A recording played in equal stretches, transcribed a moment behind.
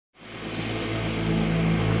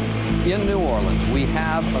in New Orleans, we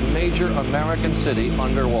have a major American city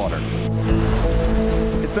underwater.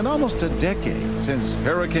 It's been almost a decade since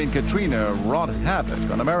Hurricane Katrina wrought havoc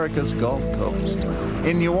on America's Gulf Coast.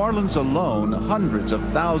 In New Orleans alone, hundreds of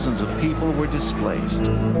thousands of people were displaced.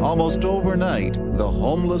 Almost overnight, the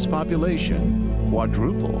homeless population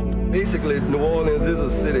quadrupled. Basically, New Orleans is a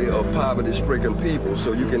city of poverty-stricken people,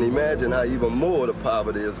 so you can imagine how even more the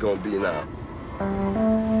poverty is going to be now.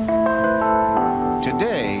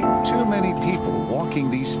 Today, too many people walking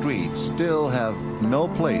these streets still have no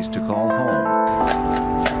place to call home.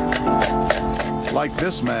 Like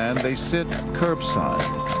this man, they sit curbside,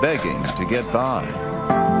 begging to get by.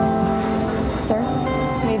 Sir,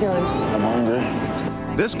 how you doing? I'm hungry.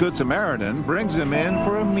 This Good Samaritan brings him in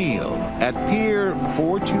for a meal at Pier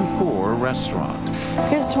 424 Restaurant.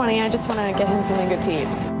 Here's 20. I just want to get him something good to eat.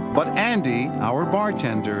 But Andy, our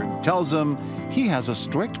bartender, tells him he has a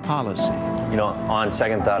strict policy. You know, on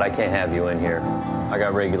second thought, I can't have you in here. I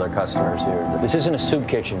got regular customers here. This isn't a soup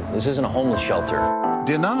kitchen. This isn't a homeless shelter.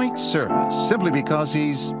 Denied service simply because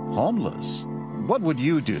he's homeless. What would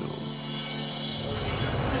you do?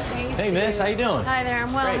 Hey, miss, how you doing? Hi there,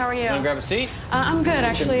 I'm well. Great. How are you? Want to grab a seat? I'm good,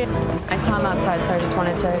 actually. I saw him outside, so I just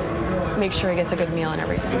wanted to make sure he gets a good meal and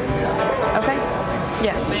everything. Okay?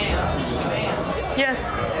 Yeah. Ma'am. Yes.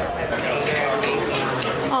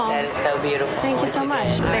 Oh, that is so beautiful. Thank you so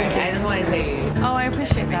much. Thank you. I just want to say, oh, I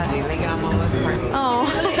appreciate that. thank you. I'm almost pregnant. Oh,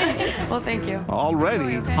 well, thank you.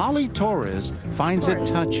 Already, Holly Torres finds it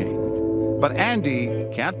touching. But Andy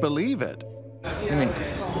can't believe it. I mean,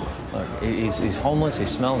 look, he's homeless, he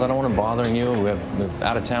smells. I don't want him bothering you. We have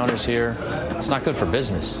out-of-towners here. It's not good for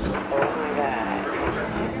business. Oh, my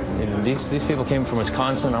God. You know, these people came from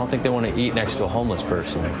Wisconsin. I don't think they want to eat next to a homeless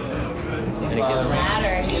person. And It doesn't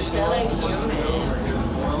matter. He's still a human.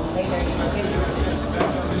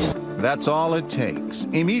 That's all it takes.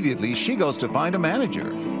 Immediately, she goes to find a manager.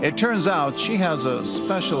 It turns out she has a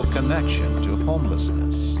special connection to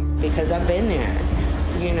homelessness. Because I've been there,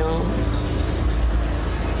 you know.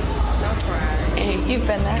 No pride. And you've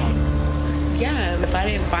been there? Yeah, if I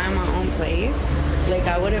didn't find my own place, like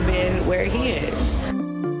I would have been where he is.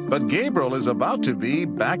 But Gabriel is about to be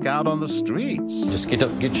back out on the streets. just get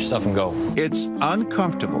up, get your stuff and go. It's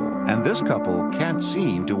uncomfortable, and this couple can't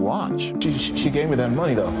seem to watch. She gave me that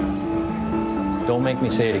money, though. Don't make me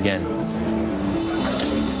say it again.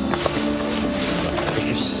 Get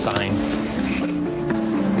your sign.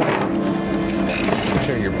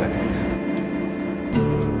 Sure, you're back.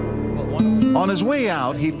 On his way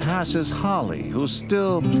out, he passes Holly, who's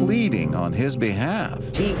still pleading on his behalf.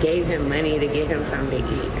 She gave him money to get him something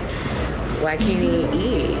to eat. Why can't he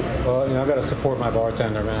eat? Well, you know, I got to support my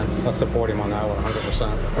bartender, man. I'll support him on that one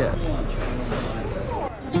 100%. Yeah.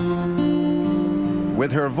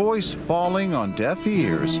 With her voice falling on deaf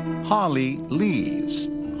ears, Holly leaves,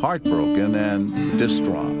 heartbroken and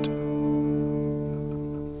distraught.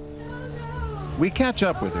 We catch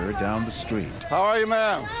up with her down the street. How are you,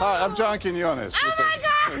 ma'am? Hi, I'm John Quinones. Oh my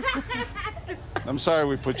God! I'm sorry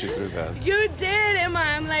we put you through that. You did, Emma.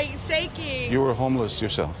 I'm like shaking. You were homeless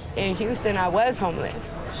yourself. In Houston, I was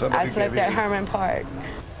homeless. I slept at Herman Park.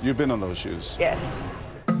 You've been on those shoes. Yes.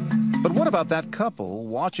 But what about that couple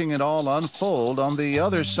watching it all unfold on the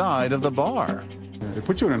other side of the bar? It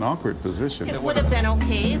put you in an awkward position. It would have been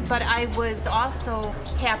okay, but I was also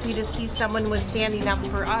happy to see someone was standing up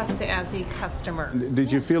for us as a customer.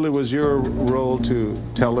 Did you feel it was your role to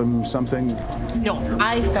tell him something? No,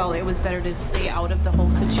 I felt it was better to stay out of the whole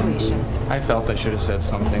situation. I felt I should have said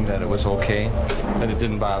something, that it was okay, that it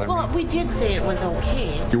didn't bother me. Well, we did say it was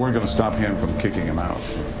okay. You weren't going to stop him from kicking him out.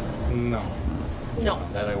 No. No.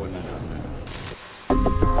 That I wouldn't have done.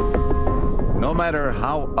 No matter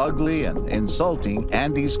how ugly and insulting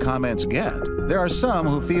Andy's comments get, there are some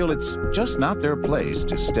who feel it's just not their place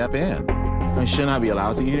to step in. And shouldn't I be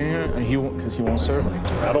allowed to eat in here? Because he won't serve me.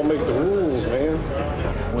 I don't make the rules, man.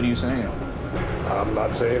 What are you saying? I'm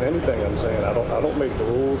not saying anything. I'm saying I don't make the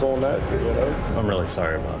rules on that, you know? I'm really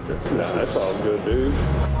sorry about this. It's all good, dude.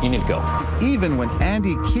 You need to go. Even when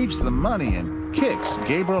Andy keeps the money and kicks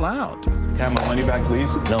Gabriel out. Can I have my money back,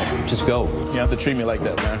 please? No, just go. You have to treat me like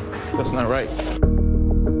that, man. That's not right.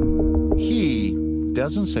 He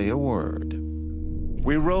doesn't say a word.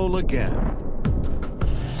 We roll again.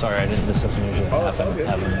 Sorry, this doesn't usually happen.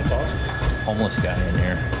 Having a homeless guy in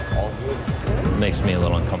here. All good. Makes me a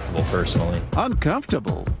little uncomfortable personally.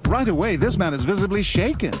 Uncomfortable? Right away, this man is visibly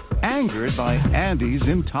shaken, angered by Andy's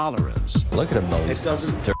intolerance. Look at him, though. It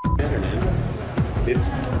doesn't matter, man.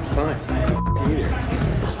 It's fine.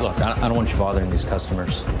 Look, I don't want you bothering these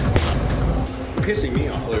customers. You're pissing me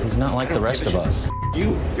off. He's not like the rest of us.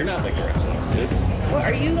 You're not like the rest of us, dude. Well,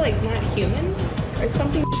 are you like not human? Or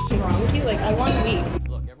something wrong with you? Like, I want to leave.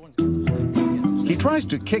 He tries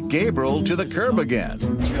to kick Gabriel to the curb again.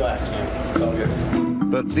 Just relax, man. It's all good.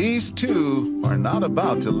 But these two are not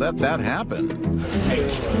about to let that happen. Hey,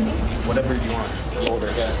 whatever you want.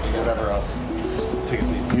 Order, whatever else. Just take a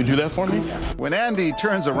seat. You do that for me? When Andy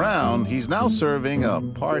turns around, he's now serving a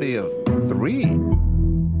party of 3.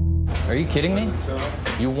 Are you kidding me?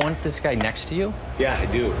 You want this guy next to you? Yeah, I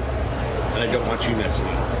do. And I don't want you next to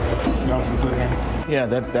me. You want some food again? Yeah,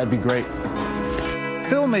 that'd be great.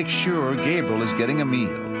 Phil makes sure Gabriel is getting a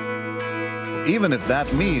meal, even if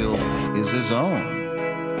that meal is his own.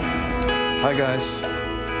 Hi, guys.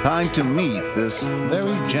 Time to meet this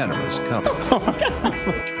very generous couple.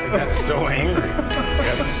 I got so angry.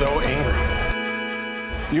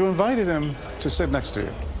 You invited him to sit next to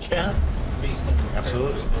you. Yeah,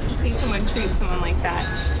 absolutely. You see someone treat someone like that,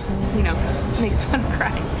 you know, makes me want to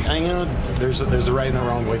cry. And, you know, there's a right and a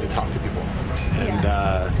wrong way to talk to people. And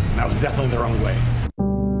that was definitely the wrong way.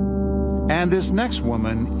 And this next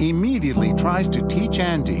woman immediately tries to teach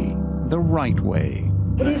Andy the right way.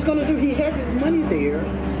 What he's gonna do, he has his money there.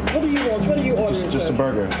 What do you want? What are you ordering? Just a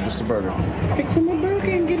burger. Just a burger. Fix him a burger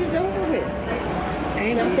and get it over with.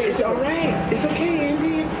 Andy, it's all right. It's okay,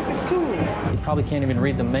 Andy. It's cool. You probably can't even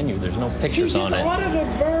read the menu. There's no pictures on it. He just ordered a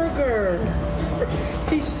burger.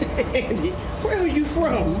 He said, Andy, where are you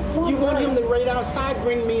from? You want him to wait outside?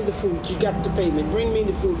 Bring me the food. You got the payment. Bring me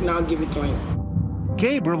the food and I'll give it to him.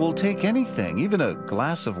 Gabriel will take anything, even a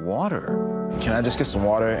glass of water. Can I just get some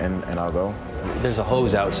water and I'll go? There's a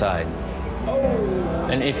hose outside. Oh.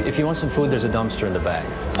 And if you want some food, there's a dumpster in the back.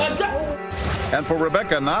 And for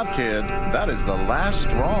Rebecca Notkid, that is the last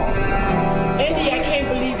straw. Andy, I can't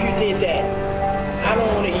believe you did that. I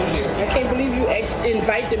don't want to eat here. I can't believe you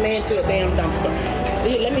invite the man to a damn dumpster.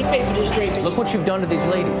 Here, let me pay for this drink. Look what you've done to these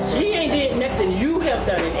ladies. He ain't did nothing. You have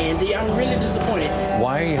done it, Andy. I'm really disappointed.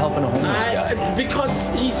 Why are you helping a homeless guy?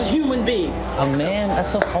 Because he's a human being. A man?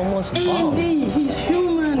 That's a homeless bum. Andy, he's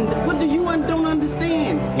human. What do you don't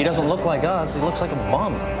understand? He doesn't look like us. He looks like a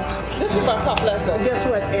bum. Guess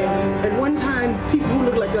what, Andy? At one time, people who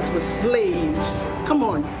look like us were slaves. Come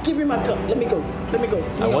on, give me my cup. Let me go.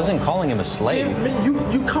 I wasn't calling him a slave.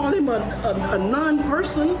 You call him a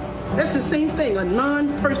non-person? That's the same thing, a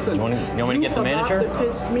non-person. You want me to get the manager? That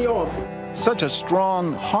pissed me off. Such a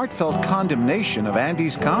strong, heartfelt condemnation of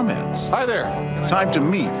Andy's comments. Hi there. Time to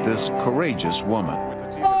meet this courageous woman.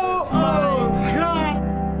 Oh, my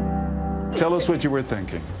God. Tell us what you were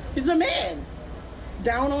thinking. He's a man,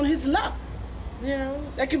 down on his luck. You know,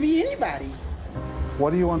 that could be anybody.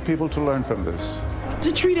 What do you want people to learn from this?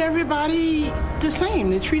 To treat everybody the same.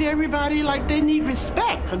 To treat everybody like they need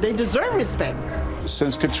respect, or they deserve respect.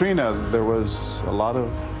 Since Katrina, there was a lot of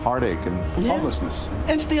heartache and homelessness.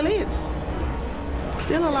 And still is.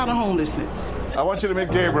 Still a lot of homelessness. I want you to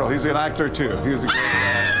meet Gabriel. He's an actor, too. He's a great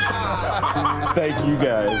actor. Thank you,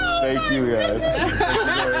 guys. Thank you, guys. Thank you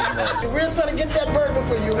very much. We're going to get that burger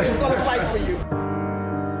for you. We're going to fight for you.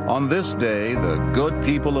 On this day, the good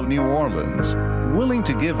people of New Orleans willing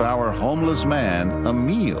to give our homeless man a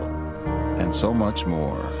meal and so much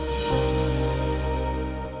more.